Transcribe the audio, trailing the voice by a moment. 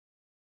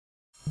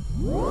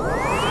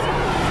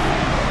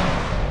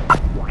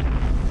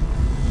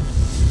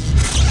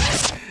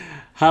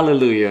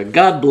Hallelujah.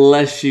 God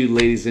bless you,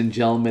 ladies and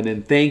gentlemen,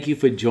 and thank you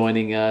for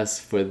joining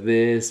us for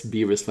this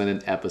Be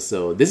Resplendent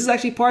episode. This is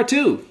actually part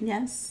 2.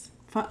 Yes,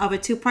 of a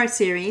 2-part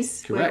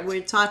series. Correct. Where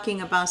we're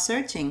talking about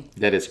searching.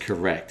 That is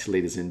correct,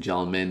 ladies and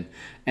gentlemen.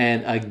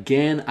 And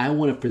again, I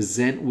want to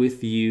present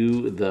with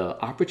you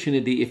the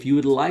opportunity, if you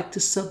would like to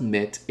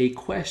submit a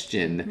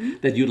question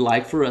that you'd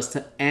like for us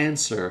to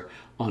answer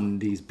on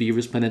these Be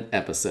Resplendent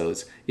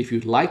episodes. If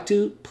you'd like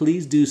to,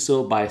 please do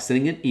so by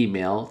sending an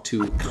email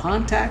to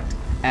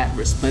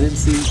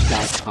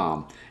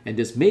contact@resplendency.com. And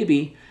this may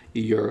be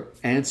your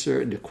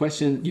answer, the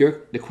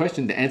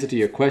answer to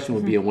your question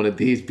will be on one of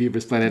these Be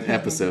Resplendent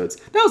episodes.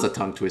 That was a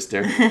tongue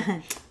twister.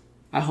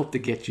 I hope to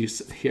get you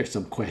hear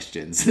some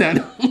questions.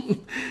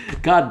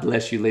 God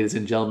bless you, ladies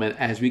and gentlemen,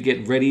 as we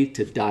get ready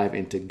to dive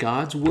into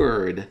God's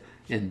Word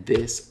in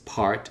this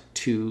part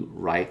 2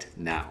 right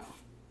now.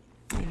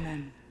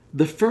 Amen.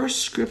 The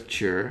first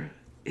scripture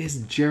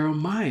is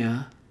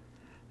Jeremiah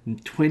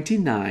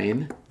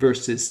 29,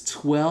 verses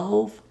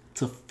 12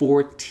 to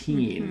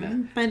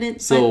 14.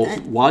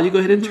 While you go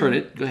ahead and turn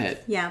it, go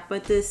ahead. Yeah,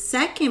 but the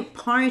second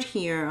part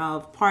here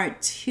of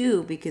part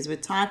 2, because we're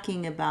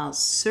talking about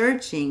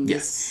searching,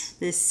 Yes.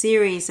 this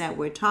series that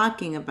we're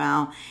talking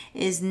about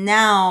is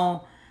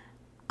now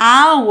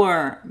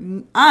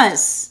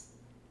us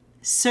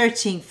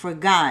searching for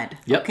God.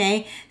 Yep.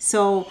 Okay?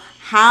 So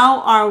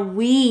how are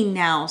we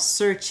now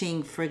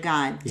searching for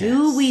God? Yes.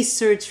 Do we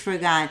search for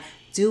God?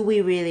 Do we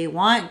really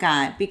want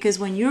God? Because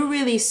when you're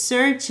really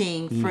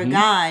searching for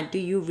God, do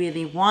you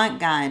really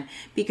want God?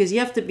 Because you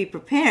have to be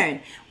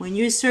prepared. When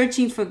you're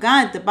searching for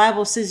God, the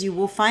Bible says you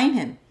will find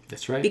him.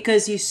 That's right.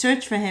 Because you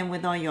search for him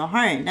with all your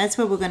heart. That's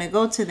where we're going to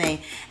go today.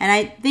 And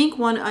I think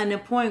an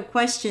important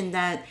question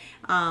that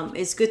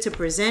is good to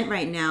present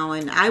right now,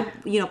 and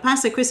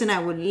Pastor Chris and I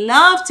would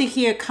love to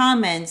hear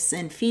comments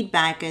and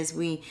feedback as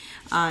we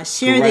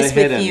share this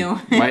with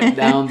you. Right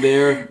down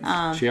there,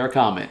 share a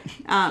comment.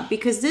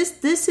 Because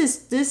this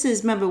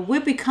is remember,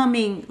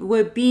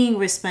 we're being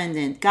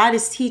resplendent. God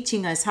is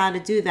teaching us how to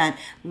do that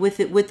with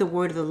the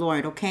word of the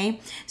Lord. Okay,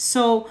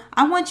 so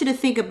I want you to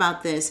think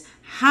about this.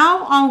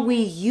 How are we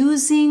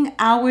using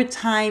our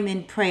time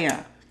in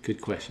prayer?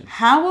 Good question.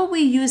 How are we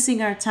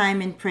using our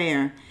time in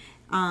prayer?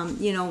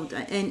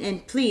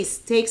 And please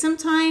take some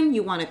time.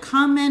 You want to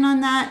comment on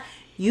that.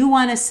 You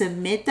want to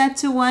submit that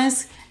to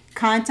us.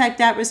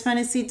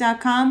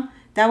 Contact@resplendency.com.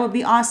 That would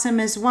be awesome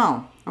as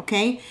well.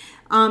 Okay.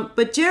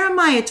 But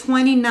Jeremiah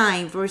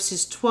 29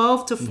 verses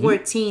 12 to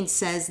 14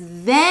 says,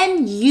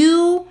 "Then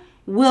you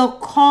will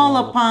call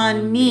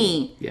upon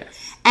me. Yes.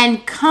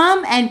 And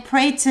come and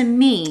pray to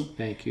me."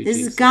 Thank you, This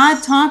Jesus. is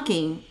God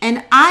talking.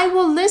 "And I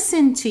will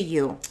listen to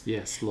you.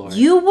 Yes, Lord.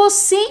 You will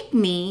seek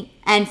me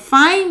and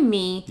find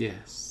me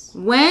Yes.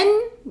 when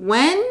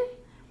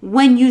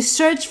you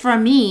search for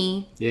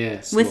me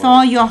Yes. with Lord.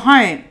 all your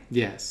heart."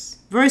 Yes.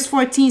 Verse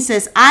 14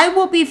 says, "I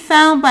will be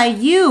found by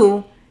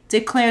you,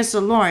 declares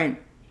the Lord."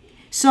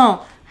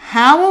 So,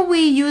 how are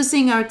we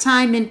using our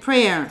time in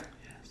prayer?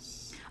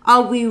 Yes.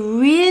 Are we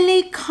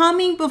really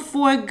coming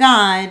before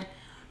God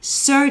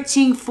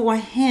searching for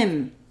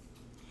him?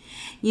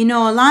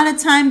 A lot of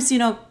times,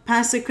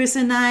 Pastor Chris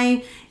and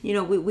I,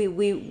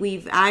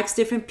 we've asked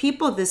different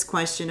people this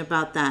question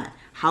about that.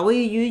 How are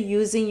you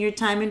using your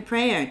time in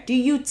prayer? Do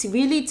you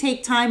really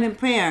take time in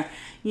prayer?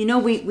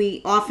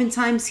 We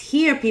oftentimes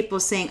hear people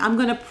saying, "I'm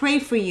going to pray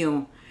for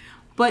you."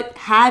 But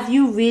have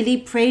you really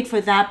prayed for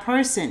that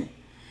person?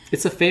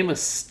 It's a famous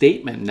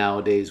statement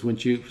nowadays when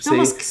you It's say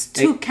almost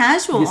too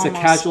casual. It's almost.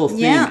 a casual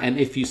thing, Yeah. and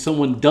if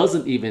someone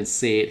doesn't even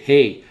say it,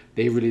 hey,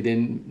 they really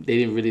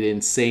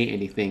didn't say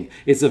anything.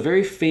 It's a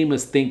very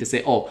famous thing to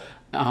say,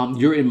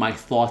 you're in my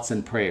thoughts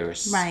and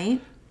prayers. Right.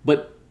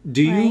 But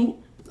do you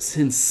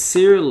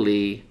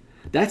sincerely,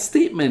 that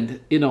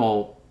statement,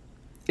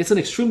 it's an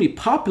extremely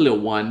popular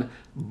one,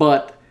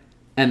 but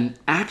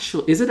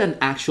is it an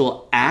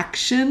actual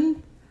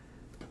action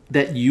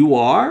that you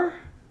are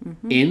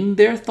in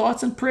their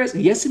thoughts and prayers?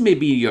 Yes, it may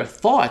be your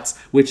thoughts,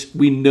 which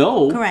we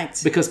know.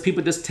 Correct. Because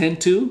people just tend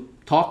to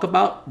talk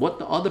about what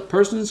the other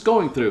person is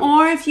going through.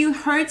 Or if you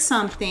heard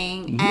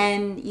something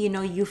and,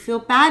 you feel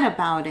bad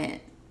about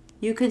it,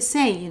 you could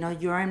say,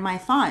 you're in my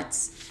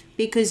thoughts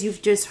because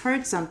you've just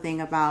heard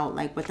something about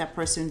like what that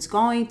person's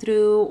going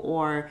through,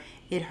 or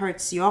it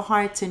hurts your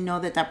heart to know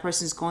that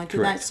person's going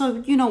through Correct. that.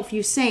 So, if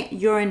you say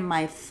you're in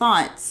my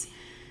thoughts,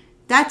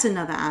 that's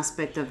another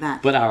aspect of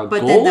that. But our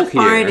then goal the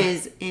part here-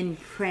 is in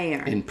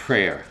prayer. In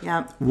prayer.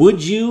 Yep.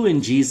 Would you,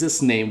 in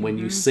Jesus' name, when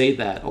you say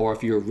that, or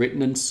if you're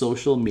written in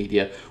social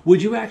media,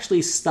 would you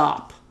actually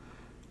stop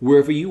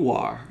wherever you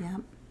are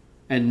Yep.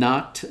 and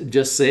not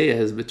just say,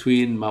 as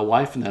between my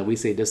wife and I, we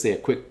say, just say a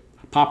quick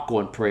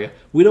popcorn prayer.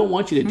 We don't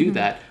want you to do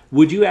that.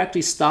 Would you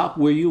actually stop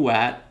where you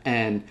at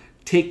and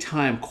take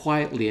time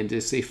quietly and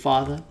just say,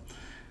 Father,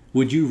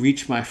 would you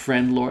reach my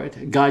friend,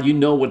 Lord? God, you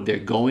know what they're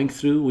going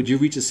through. Would you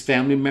reach his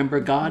family member,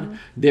 God?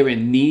 They're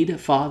in need,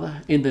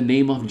 Father, in the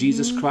name of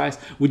Jesus Christ.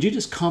 Would you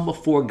just come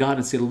before God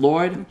and say,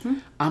 Lord,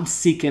 I'm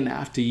seeking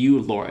after you,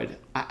 Lord.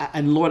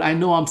 And Lord, I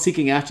know I'm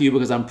seeking after you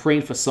because I'm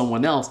praying for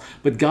someone else.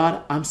 But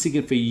God, I'm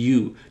seeking for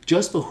you,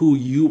 just for who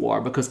you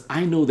are, because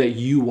I know that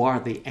you are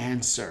the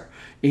answer.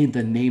 In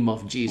the name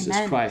of Jesus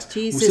Amen. Christ.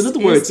 Jesus So in other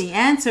is words, the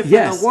answer for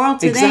the world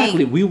today.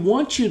 Exactly. We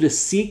want you to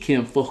seek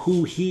him for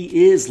who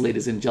he is,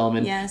 ladies and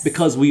gentlemen, Yes.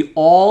 because we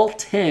all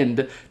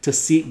tend to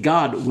seek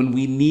God when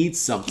we need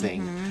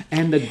something.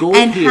 And the goal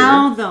And here...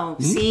 how though?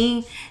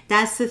 See,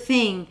 that's the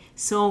thing.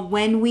 So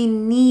when we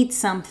need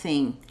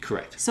something.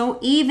 Correct. So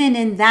even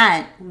in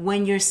that,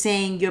 when you're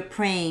saying you're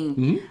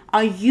praying,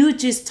 are you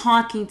just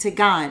talking to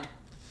God?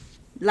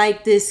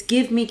 Like this,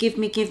 give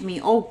me.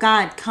 Oh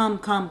God, come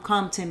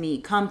to me.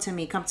 Come to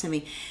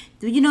me.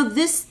 You know,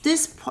 this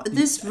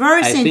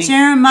verse in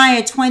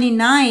Jeremiah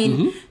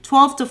 29,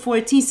 12 to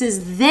 14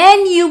 says,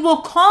 then you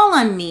will call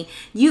on me.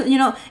 You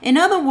know, in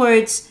other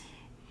words,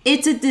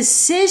 it's a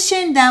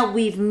decision that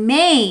we've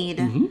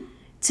made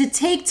to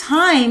take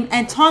time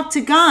and talk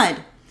to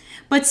God.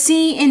 But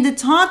see, in the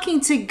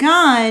talking to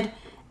God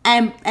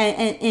and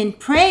in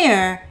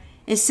prayer,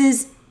 it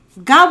says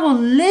God will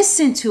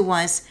listen to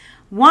us.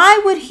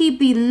 Why would he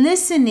be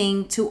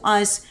listening to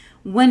us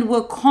when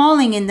we're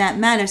calling in that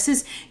manner? It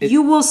says,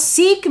 you will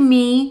seek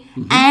me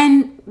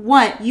and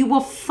what? You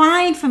will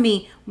find for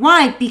me.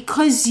 Why?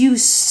 Because you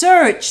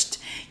searched,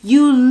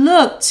 you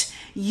looked,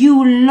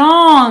 you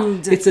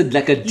longed. It's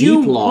like a deep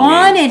you longing. You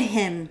wanted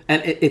him.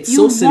 And it's you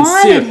so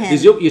sincere. Him.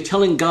 You're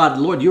telling God,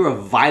 Lord, you're a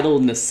vital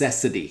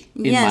necessity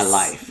in my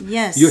life.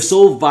 Yes. You're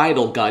so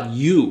vital, God.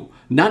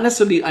 Not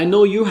necessarily, I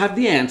know you have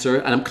the answer,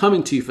 and I'm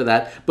coming to you for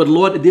that. But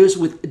Lord, there's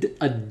with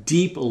a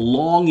deep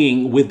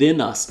longing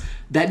within us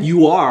that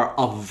you are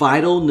a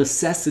vital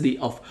necessity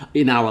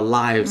in our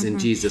lives in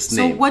Jesus'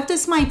 name. So what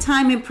does my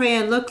time in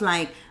prayer look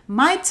like?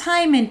 My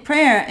time in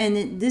prayer,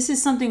 and this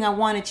is something I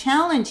want to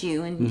challenge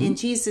you in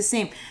Jesus'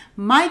 name.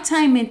 My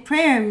time in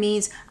prayer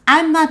means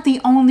I'm not the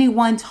only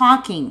one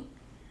talking.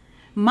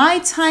 My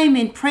time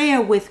in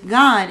prayer with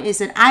God is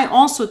that I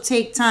also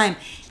take time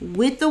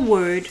with the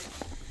word,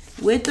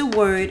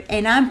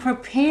 and I'm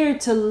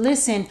prepared to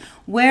listen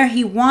where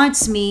he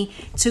wants me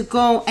to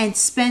go and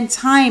spend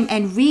time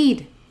and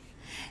read.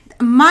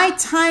 My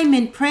time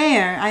in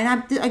prayer,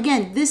 and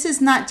again, this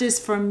is not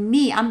just for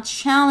me, I'm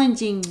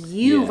challenging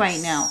you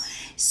right now.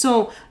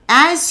 So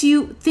as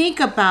you think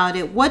about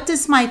it, what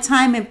does my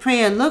time in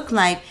prayer look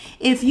like?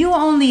 If you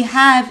only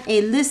have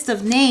a list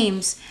of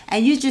names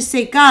and you just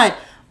say, God,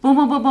 boom,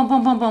 boom, boom, boom,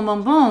 boom, boom, boom,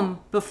 boom, boom,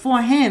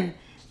 before him,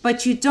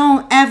 but you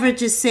don't ever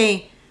just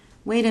say,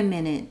 wait a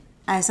minute,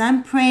 as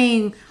I'm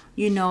praying,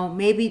 you know,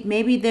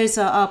 maybe there's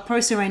a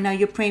person right now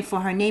you're praying for,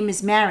 her name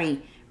is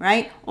Mary,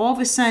 right? All of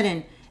a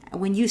sudden,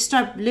 when you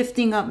start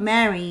lifting up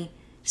Mary,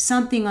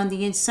 something on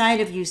the inside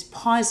of you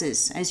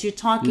pauses as you're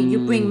talking.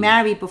 You bring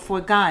Mary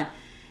before God,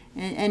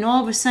 and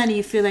all of a sudden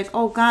you feel like,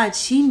 oh God,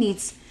 she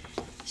needs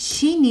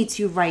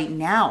you right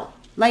now.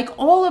 Like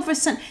all of a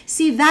sudden,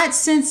 see, that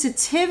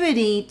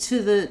sensitivity to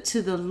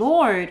the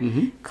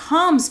Lord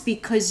comes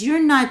because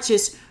you're not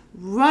just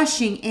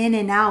rushing in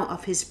and out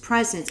of his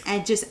presence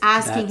and just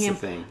asking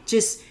him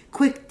just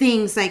quick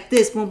things like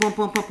this, boom, boom,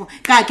 boom, boom, boom.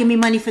 God, give me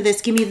money for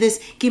this, give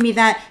me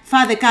that.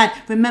 Father God,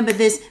 remember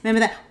this, remember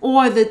that.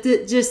 Or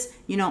just,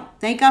 you know,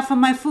 thank God for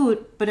my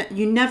food, but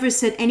you never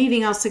said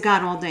anything else to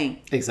God all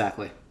day.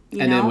 Exactly.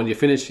 Then when you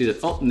finish, you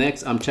said, oh,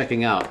 next, I'm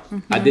checking out.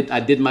 I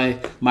did my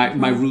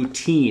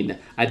routine.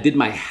 I did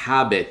my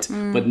habit,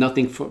 but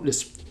nothing from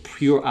this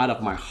pure out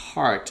of my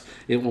heart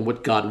in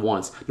what God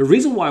wants. The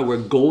reason why we're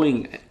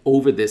going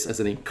over this as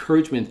an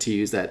encouragement to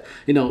you is that,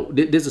 you know,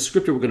 there's a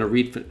scripture we're going to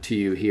read to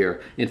you here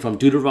from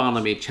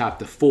Deuteronomy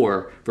chapter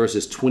 4,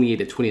 verses 28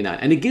 to 29.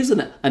 And it gives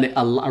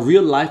a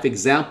real life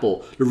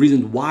example, the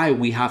reason why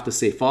we have to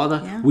say,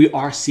 Father, we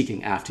are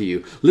seeking after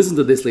you. Listen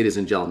to this, ladies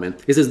and gentlemen.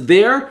 It says,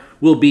 there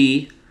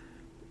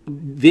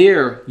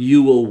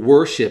you will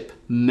worship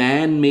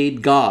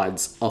man-made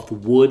gods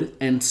of wood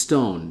and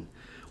stone,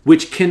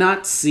 which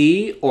cannot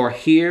see or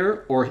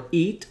hear or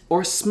eat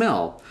or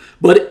smell.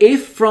 But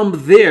if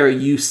from there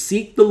you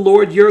seek the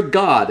Lord your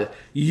God,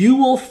 you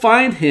will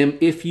find him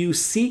if you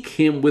seek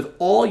him with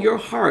all your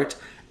heart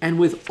and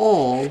with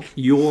all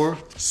your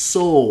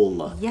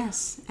soul.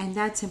 Yes, and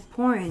that's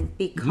important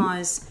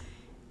because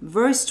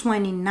verse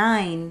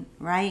 29,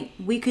 right?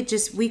 We could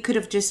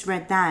have just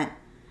read that.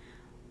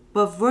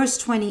 But verse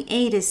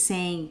 28 is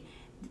saying,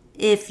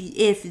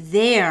 if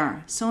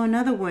there, so in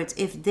other words,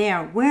 if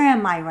there, where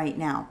am I right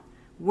now?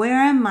 Where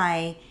am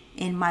I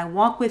in my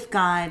walk with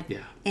God,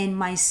 in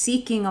my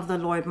seeking of the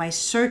Lord, my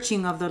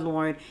searching of the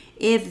Lord?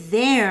 If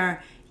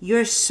there,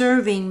 you're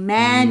serving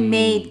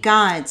man-made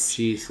gods.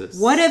 Jesus.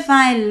 What if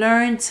I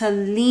learned to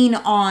lean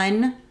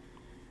on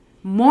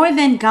more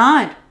than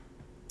God?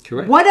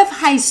 Correct. What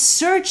have I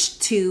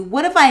searched to?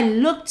 What have I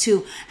looked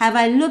to? Have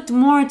I looked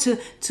more to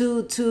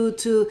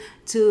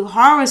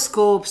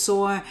horoscopes,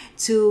 or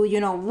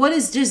to, what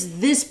is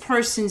just this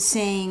person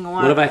saying, or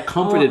What have I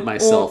comforted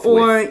myself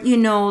or with?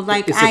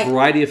 Like It's a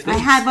variety of things. I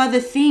have other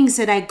things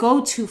that I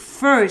go to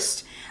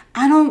first.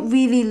 I don't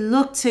really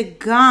look to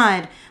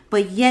God,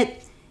 but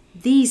yet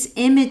these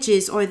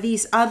images or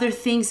these other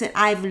things that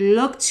I've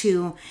looked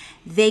to,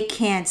 they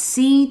can't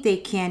see, they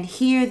can't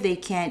hear, they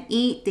can't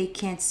eat, they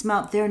can't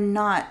smell. They're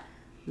not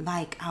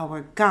like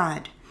our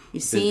God. You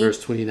see? In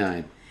verse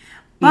 29.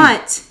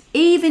 But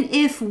even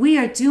if we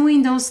are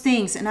doing those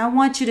things, and I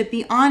want you to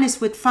be honest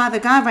with Father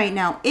God right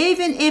now,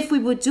 even if we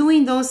were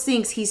doing those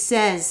things, he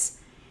says,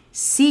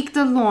 seek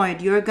the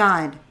Lord your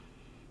God.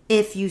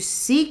 If you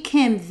seek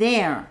him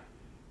there,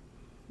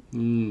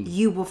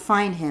 you will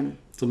find him.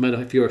 So no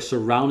matter if you're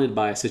surrounded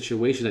by a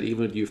situation that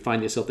even if you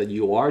find yourself that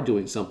you are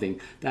doing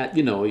something that,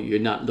 you're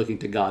not looking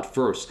to God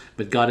first,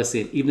 but God is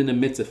saying, even in the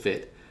midst of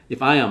it,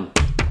 if I am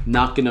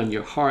knocking on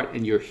your heart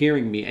and you're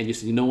hearing me and you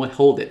say, you know what,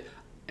 hold it.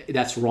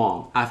 That's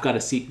wrong. I've got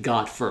to seek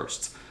God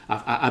first.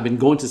 I've been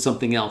going to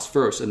something else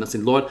first. And I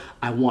said, Lord,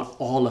 I want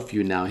all of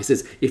you now. He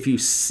says, if you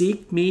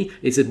seek me,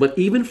 he said, but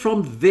even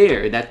from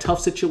there, that tough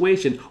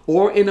situation,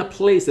 or in a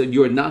place that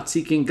you're not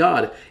seeking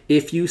God,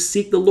 if you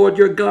seek the Lord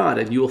your God,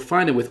 and you will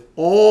find him with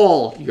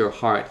all your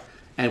heart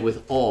and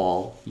with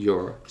all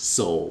your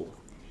soul.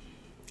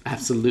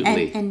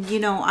 Absolutely. And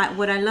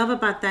what I love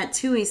about that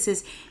too, he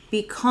says,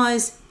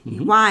 because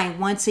why?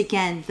 Once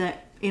again, the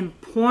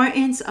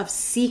importance of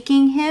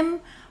seeking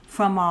him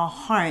from our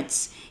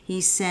hearts.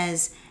 He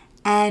says,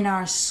 and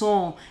our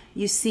soul.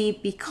 You see,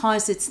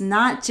 because it's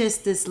not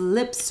just this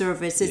lip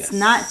service. It's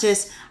not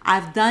just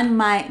I've done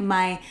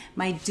my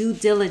due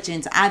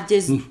diligence.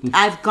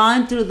 I've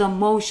gone through the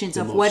motions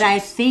of what I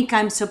think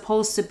I'm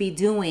supposed to be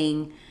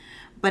doing,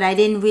 but I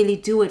didn't really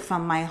do it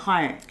from my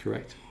heart.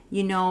 Correct.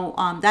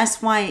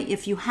 That's why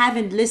if you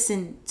haven't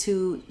listened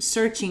to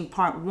Searching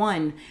Part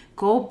 1,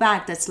 go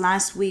back. That's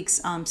last week's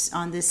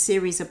on this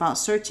series about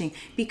searching,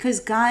 because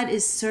God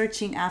is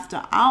searching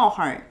after our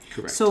heart.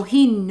 Correct. So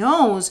he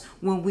knows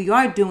when we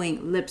are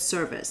doing lip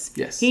service.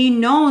 Yes. He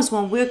knows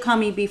when we're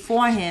coming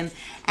before him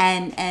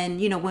and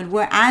when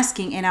we're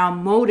asking and our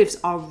motives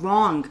are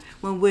wrong,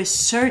 when we're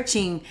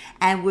searching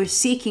and we're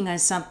seeking on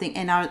something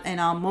and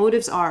our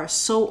motives are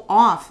so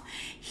off.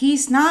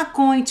 He's not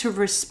going to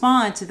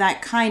respond to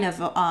that kind of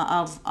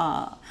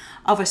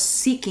a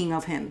seeking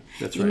of him.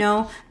 That's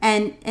right.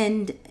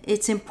 And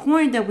it's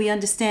important that we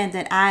understand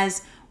that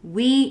as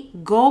we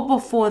go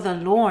before the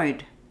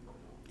Lord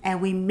and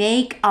we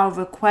make our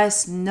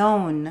requests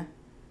known,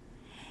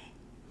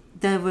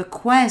 the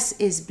request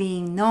is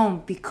being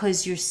known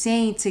because you're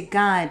saying to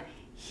God,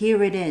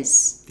 here it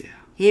is. Yeah.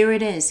 Here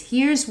it is.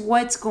 Here's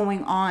what's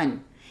going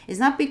on. It's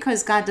not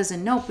because God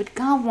doesn't know, but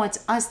God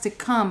wants us to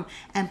come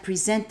and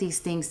present these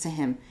things to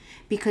him,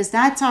 because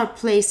that's our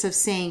place of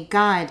saying,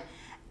 God,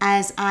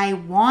 as I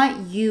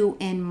want you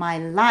in my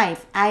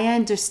life, I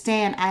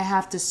understand I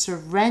have to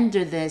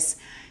surrender this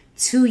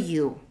to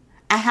you.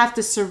 I have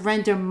to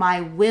surrender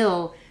my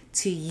will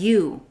to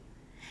you,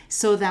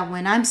 so that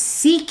when I'm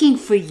seeking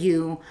for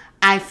you,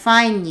 I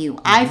find you.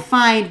 I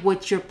find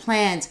what your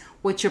plans,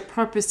 what your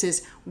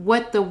purposes,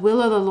 what the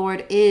will of the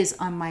Lord is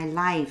on my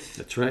life.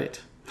 That's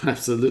right.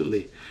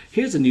 Absolutely.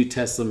 Here's a New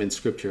Testament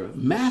scripture,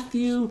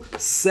 Matthew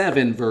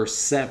 7, verse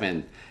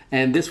 7.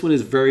 And this one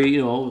is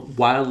very,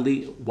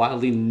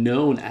 widely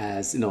known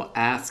as,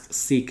 ask,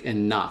 seek,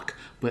 and knock.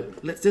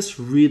 But let's just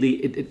really,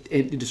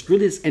 it just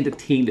really just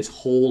entertain this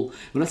whole,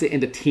 when I say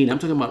entertain, I'm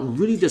talking about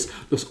really just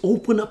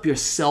open up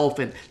yourself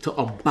and to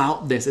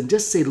about this and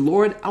just say,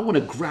 Lord, I want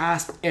to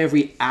grasp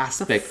every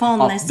aspect the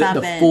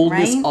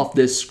fullness of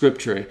this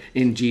scripture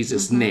in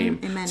Jesus'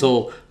 name. Amen.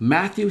 So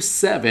Matthew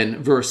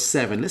 7, verse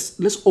 7,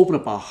 let's open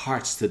up our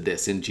hearts to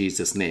this in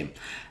Jesus' name.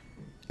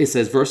 It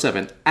says, verse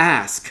 7,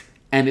 ask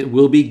and it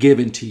will be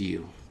given to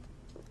you.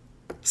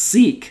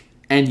 Seek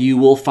and you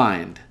will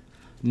find.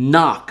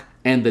 Knock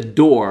and the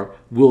door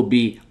will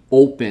be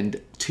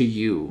opened to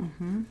you.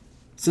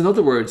 So in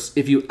other words,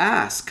 if you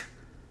ask,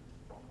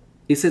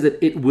 it says that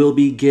it will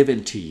be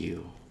given to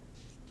you.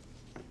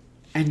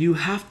 And you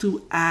have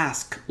to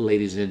ask,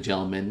 ladies and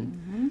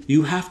gentlemen.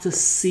 You have to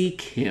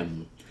seek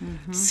him.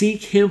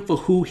 Seek him for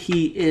who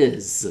he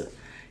is.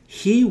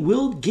 He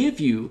will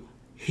give you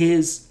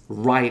his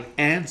right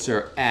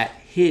answer at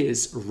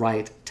his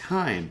right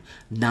time.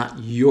 Not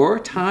your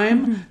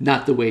time,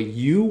 not the way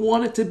you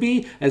want it to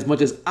be. As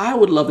much as I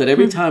would love that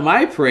every time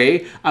I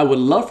pray, I would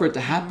love for it to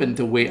happen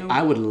the way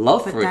I would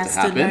love for it to happen. But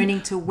that's the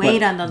learning to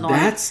wait on the Lord.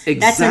 That's exactly.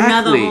 That's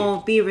another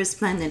whole Be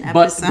Resplendent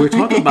episode. But we're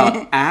talking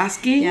about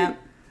asking, Yep.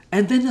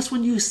 and then that's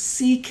when you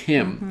seek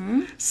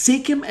him.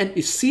 Seek him and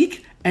you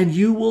seek, and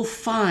you will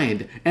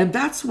find. And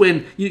that's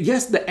when,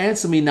 yes, the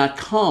answer may not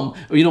come.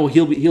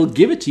 He'll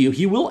give it to you.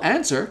 He will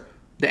answer.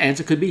 The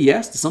answer could be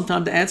yes.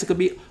 Sometimes the answer could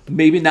be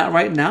maybe not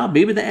right now.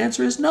 Maybe the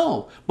answer is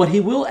no. But he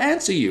will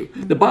answer you.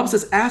 The Bible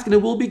says, ask and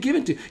it will be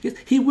given to you. Yes,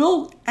 he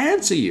will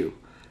answer you.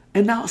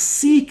 And now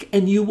seek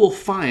and you will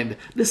find.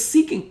 The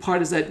seeking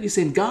part is that you're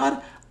saying,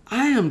 God,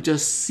 I am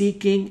just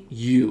seeking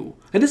you.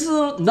 And this is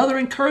another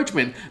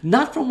encouragement,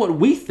 not from what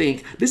we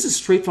think. This is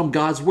straight from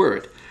God's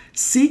word.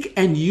 Seek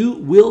and you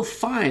will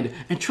find.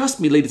 And trust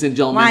me, ladies and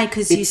gentlemen. Why?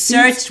 Because you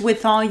searched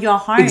with all your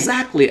heart.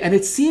 Exactly. And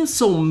it seems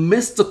so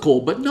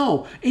mystical, but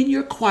no, in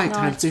your quiet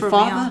time, say,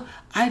 Father, real.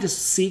 I just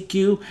seek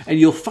you, and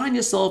you'll find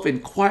yourself in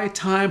quiet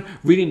time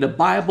reading the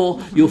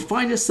Bible. You'll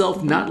find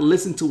yourself not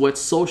listening to what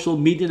social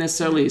media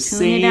necessarily is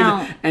saying,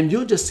 and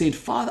you're just saying,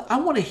 Father,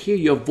 I want to hear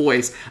your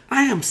voice.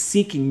 I am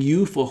seeking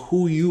you for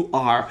who you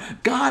are.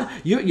 God,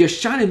 you're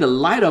shining the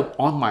light up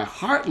on my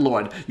heart,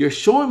 Lord. You're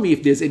showing me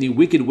if there's any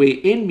wicked way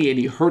in me,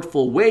 any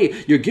hurtful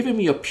way. You're giving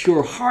me a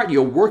pure heart.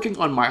 You're working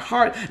on my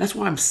heart. That's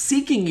why I'm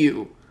seeking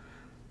you.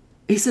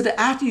 He said that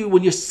after you,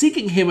 when you're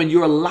seeking him and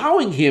you're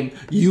allowing him,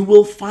 you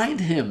will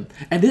find him.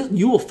 And then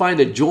you will find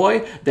a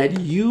joy that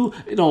you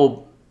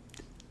know,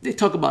 they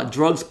talk about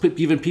drugs,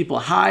 even people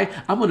high.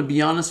 I'm going to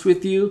be honest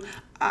with you.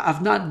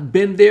 I've not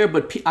been there,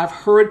 but I've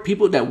heard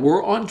people that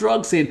were on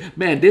drugs saying,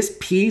 man, this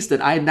peace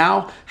that I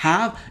now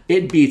have,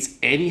 it beats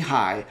any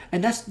high.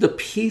 And that's the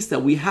peace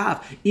that we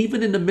have,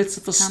 even in the midst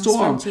of a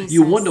storm.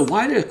 You wonder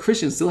why they're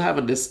Christians still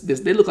having this,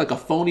 they look like a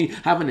phony,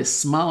 having this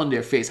smile on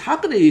their face. How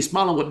can they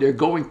smile on what they're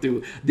going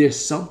through? There's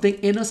something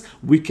in us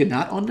we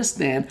cannot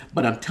understand,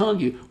 but I'm telling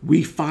you,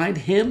 we find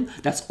him,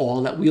 that's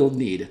all that we'll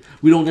need.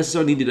 We don't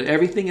necessarily need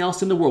everything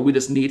else in the world. We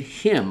just need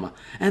him.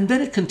 And then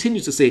it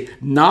continues to say,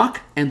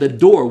 knock and the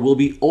door will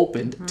be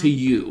opened to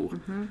you.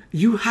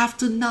 You have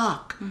to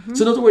knock.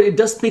 So in other words, it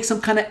does take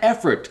some kind of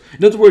effort.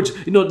 In other words,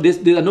 you know,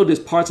 I know there's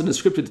parts in the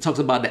scripture that talks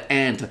about the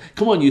ant.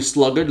 Come on, you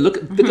sluggard. Look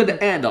at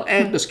the ant. The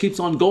ant just keeps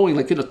on going,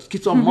 like, you know,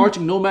 keeps on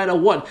marching no matter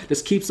what.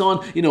 Just keeps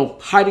on, you know,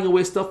 hiding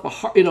away stuff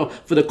for, you know,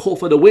 for the cold,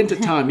 for the winter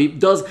time. He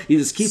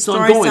just keeps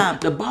on going.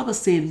 The Bible's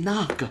saying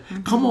knock.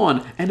 Come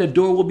on, and the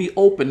door will be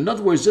open. In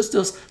other words,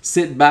 just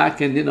sit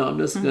back and, you know, I'm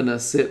just gonna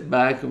sit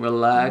back and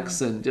relax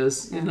and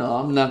just, you know,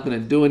 I'm not gonna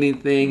do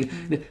anything.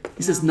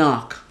 He says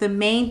knock. The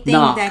main thing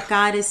that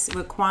God is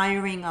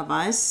requiring of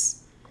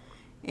us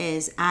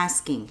is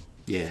asking.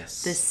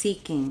 Yes. The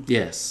seeking.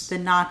 Yes. The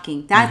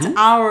knocking. That's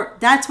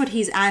that's what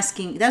he's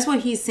asking. That's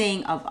what he's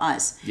saying of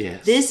us.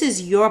 Yes. This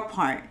is your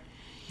part.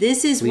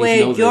 This is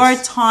where you're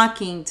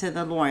talking to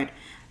the Lord.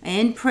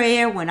 In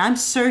prayer, when I'm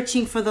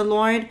searching for the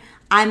Lord,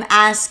 I'm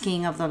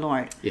asking of the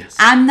Lord. Yes.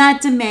 I'm not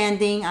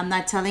demanding. I'm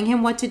not telling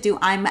him what to do.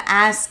 I'm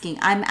asking.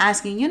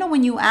 You know,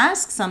 when you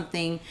ask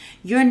something,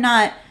 you're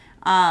not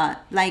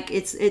like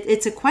it's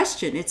a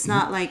question. It's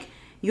not like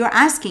you're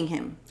asking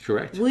him.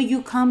 Correct. Will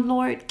you come,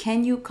 Lord?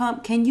 Can you come?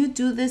 Can you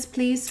do this,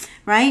 please?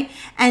 Right?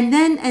 And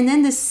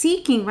then the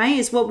seeking, right,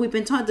 is what we've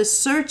been taught. The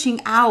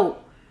searching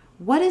out.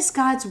 What is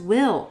God's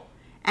will?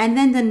 And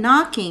then the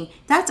knocking,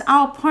 that's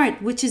our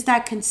part, which is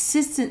that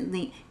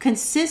consistency,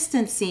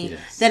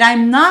 yes, that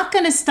I'm not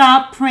going to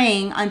stop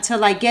praying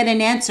until I get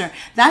an answer.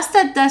 That's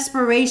that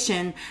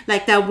desperation,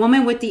 like that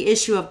woman with the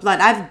issue of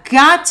blood. I've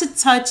got to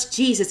touch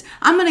Jesus.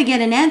 I'm going to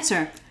get an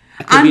answer.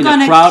 I'm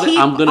going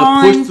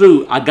to push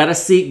through. I got to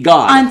seek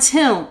God.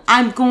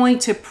 I'm going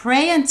to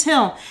pray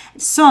until.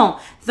 So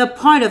the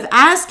part of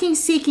asking,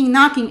 seeking,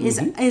 knocking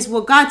is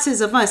what God says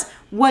of us.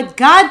 What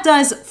God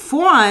does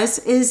for us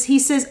is he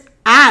says,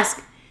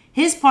 ask.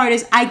 His part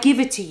is, I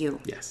give it to you.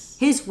 Yes.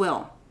 His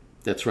will.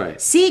 That's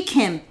right. Seek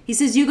him. He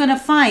says, you're going to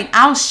find.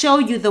 I'll show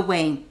you the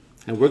way.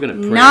 And we're going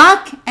to pray.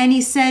 Knock, and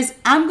he says,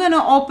 I'm going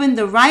to open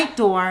the right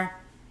door,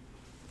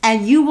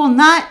 and you will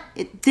not,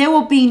 there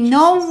will be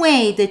no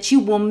way that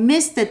you will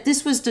miss that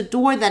this was the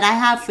door that I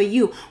have for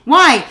you.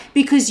 Why?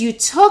 Because you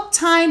took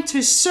time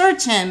to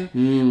search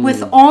him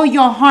with all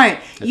your heart.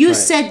 You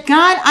said,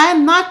 God,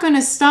 I'm not going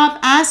to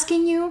stop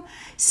asking you,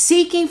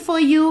 seeking for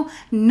you,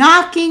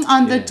 knocking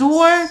on the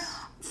door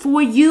for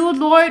you,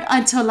 Lord,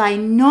 until I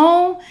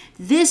know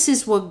this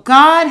is what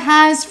God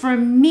has for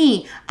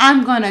me.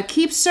 I'm going to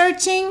keep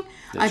searching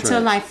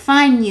until I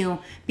find you,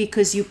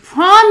 because you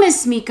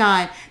promised me,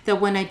 God,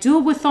 that when I do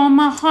it with all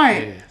my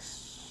heart,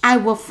 I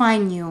will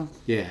find you.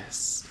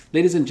 Yes.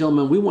 Ladies and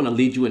gentlemen, we want to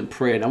lead you in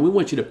prayer. Now, we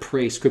want you to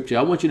pray scripture.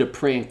 I want you to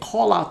pray and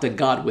call out to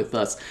God with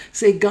us.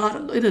 Say,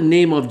 God, in the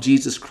name of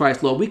Jesus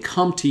Christ, Lord, we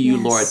come to you,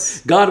 Lord.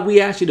 God,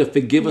 we ask you to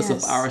forgive us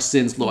of our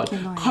sins, Lord.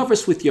 Cover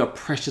us with your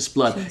precious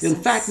blood. In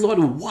fact, Lord,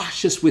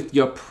 wash us with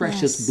your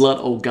precious blood,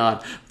 oh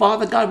God.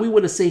 Father God, we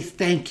want to say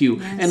thank you.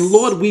 And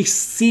Lord, we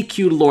seek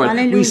you, Lord.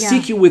 Hallelujah. We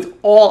seek you with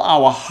all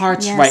our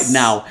hearts right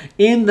now.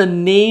 In the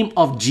name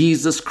of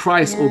Jesus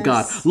Christ, oh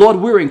God. Lord,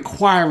 we're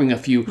inquiring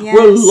of you.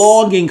 We're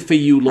longing for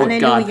you,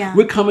 Lord God.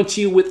 We're coming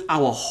to you with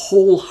our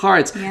whole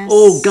hearts.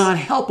 Oh God,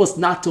 help us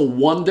not to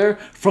wander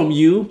from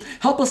you.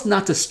 Help us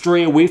not to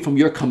stray away from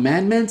your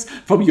commandments,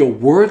 from your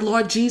word,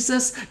 Lord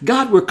Jesus.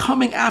 God, we're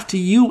coming after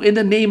you in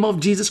the name of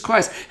Jesus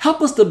Christ.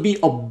 Help us to be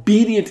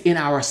obedient in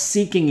our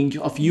seeking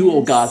of you,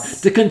 oh God,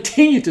 to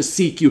continue to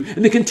seek you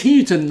and to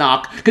continue to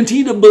knock,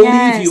 continue to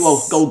believe you,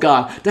 oh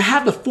God, to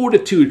have the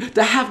fortitude,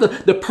 to have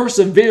the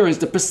perseverance,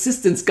 the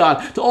persistence,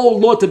 God, to, oh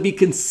Lord, to be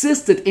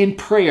consistent in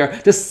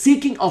prayer, the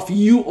seeking of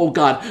you, oh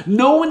God,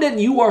 knowing knowing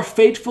that you are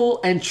faithful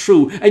and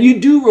true, and you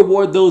do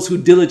reward those who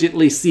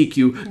diligently seek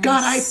you. Yes.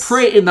 God, I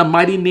pray in the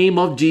mighty name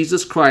of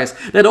Jesus Christ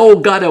that, oh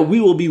God, that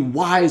we will be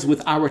wise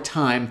with our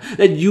time,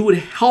 that you would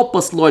help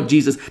us, Lord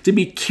Jesus, to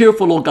be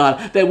careful, oh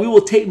God, that we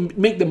will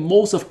make the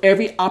most of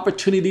every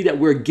opportunity that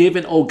we're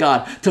given, oh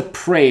God, to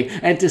pray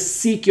and to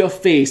seek your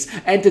face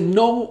and to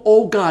know,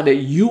 oh God, that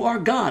you are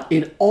God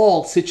in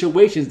all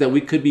situations that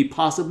we could be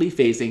possibly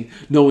facing,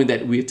 knowing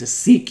that we are to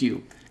seek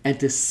you. And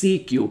to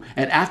seek you.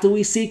 And after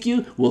we seek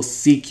you, we'll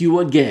seek you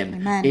again.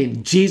 Amen.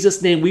 In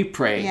Jesus' name we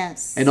pray.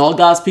 Yes. And all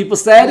God's people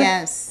said?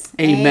 Yes.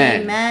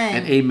 Amen. Amen.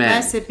 And amen.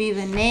 Blessed be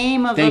the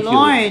name of Thank the you,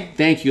 Lord.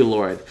 Thank you,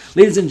 Lord.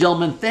 Ladies and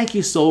gentlemen, thank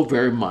you so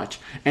very much.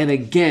 And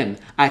again,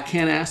 I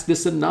can't ask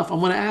this enough.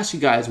 I'm going to ask you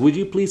guys, would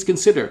you please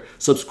consider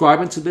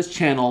subscribing to this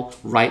channel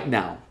right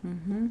now?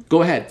 Mm-hmm.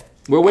 Go ahead.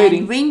 We're waiting.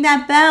 And ring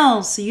that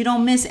bell so you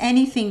don't miss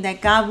anything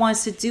that God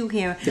wants to do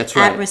here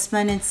at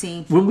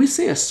Resplendency. When we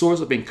say a source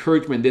of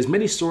encouragement, there's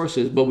many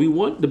sources, but we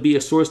want to be a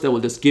source that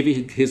will just give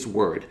you His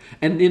word.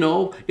 And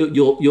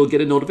you'll get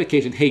a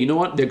notification. Hey, you know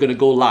what? They're going to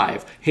go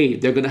live. Hey,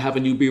 they're going to have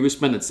a new Be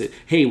Resplendency.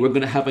 Hey, we're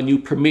going to have a new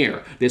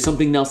premiere. There's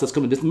something else that's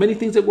coming. There's many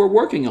things that we're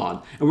working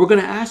on, and we're going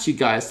to ask you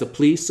guys to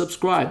please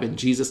subscribe in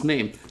Jesus'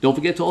 name. Don't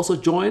forget to also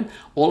join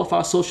all of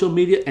our social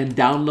media and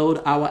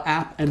download our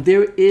app. And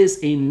there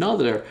is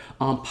another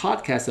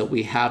podcast that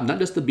we have, not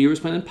just the Be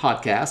Resplendent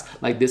podcast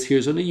like this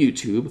here's on the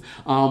YouTube.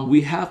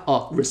 We have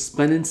a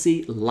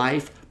Resplendency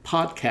Life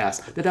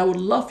podcast that I would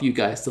love for you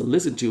guys to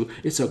listen to.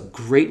 It's a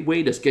great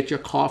way to get your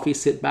coffee,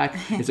 sit back.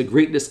 It's a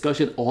great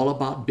discussion all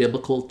about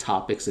biblical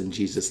topics in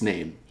Jesus'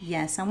 name.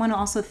 Yes, I want to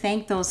also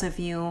thank those of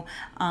you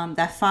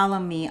that follow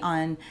me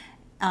on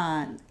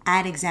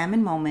at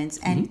Examine Moments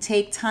and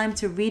take time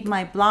to read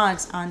my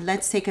blogs on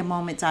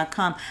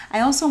letstakeamoment.com. I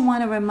also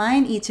want to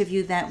remind each of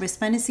you that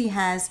Resplendency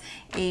has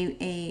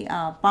a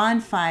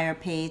bonfire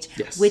page,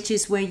 yes, which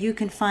is where you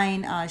can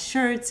find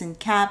shirts and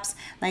caps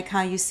like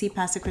how you see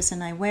Pastor Chris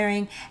and I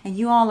wearing, and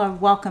you all are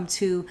welcome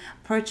to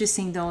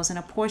purchasing those, and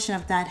a portion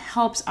of that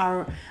helps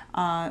our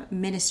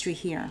ministry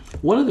here.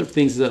 One of the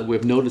things that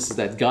we've noticed is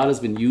that God has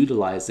been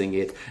utilizing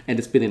it, and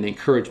it's been an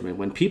encouragement.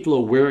 When people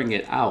are wearing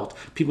it out,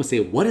 people say,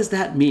 what does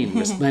that mean,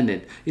 Resplendent?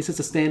 It's just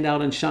to stand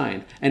out and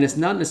shine. And it's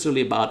not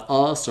necessarily about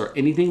us or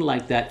anything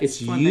like that.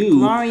 It's for you, the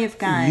glory of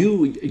God.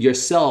 You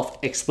yourself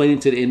explaining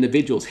to the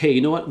individuals, hey,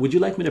 you know what? Would you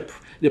like me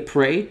to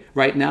pray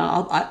right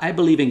now? I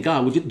believe in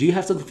God. Do you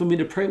have something for me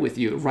to pray with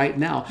you right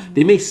now? Mm-hmm.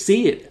 They may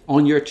see it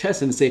on your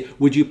chest and say,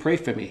 would you pray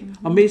for me?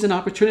 Mm-hmm. Amazing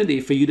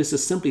opportunity for you to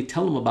just simply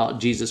tell them about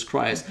Jesus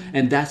Christ. Mm-hmm.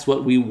 And that's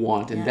what we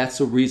want. And that's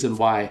the reason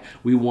why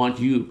we want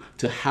you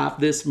to have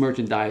this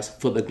merchandise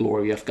for the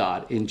glory of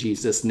God in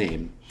Jesus'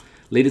 name.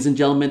 Ladies and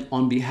gentlemen,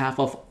 on behalf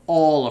of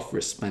all of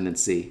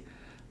Resplendency,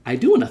 I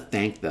do want to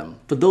thank them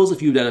for those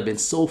of you that have been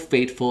so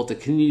faithful to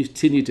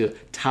continue to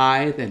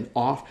tithe and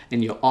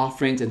your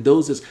offerings, and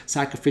those that's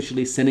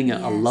sacrificially sending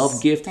a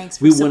love gift.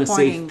 We want to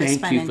say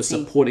thank you for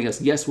supporting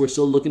us. Yes, we're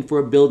still looking for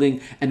a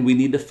building and we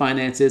need the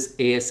finances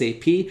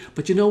ASAP,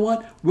 but you know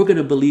what? We're going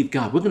to believe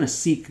God. We're going to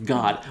seek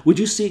God. Would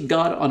you seek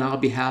God on our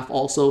behalf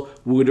also?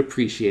 We would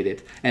appreciate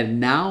it. And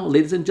now,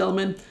 ladies and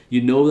gentlemen,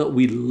 you know that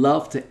we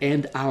love to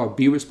end our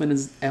Be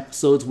Resplendent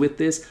episodes with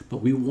this, but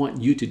we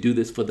want you to do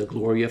this for the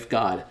glory of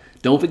God.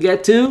 Don't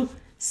forget to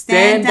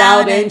stand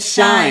out and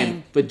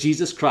shine for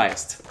Jesus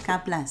Christ.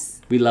 God bless.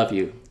 We love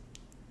you.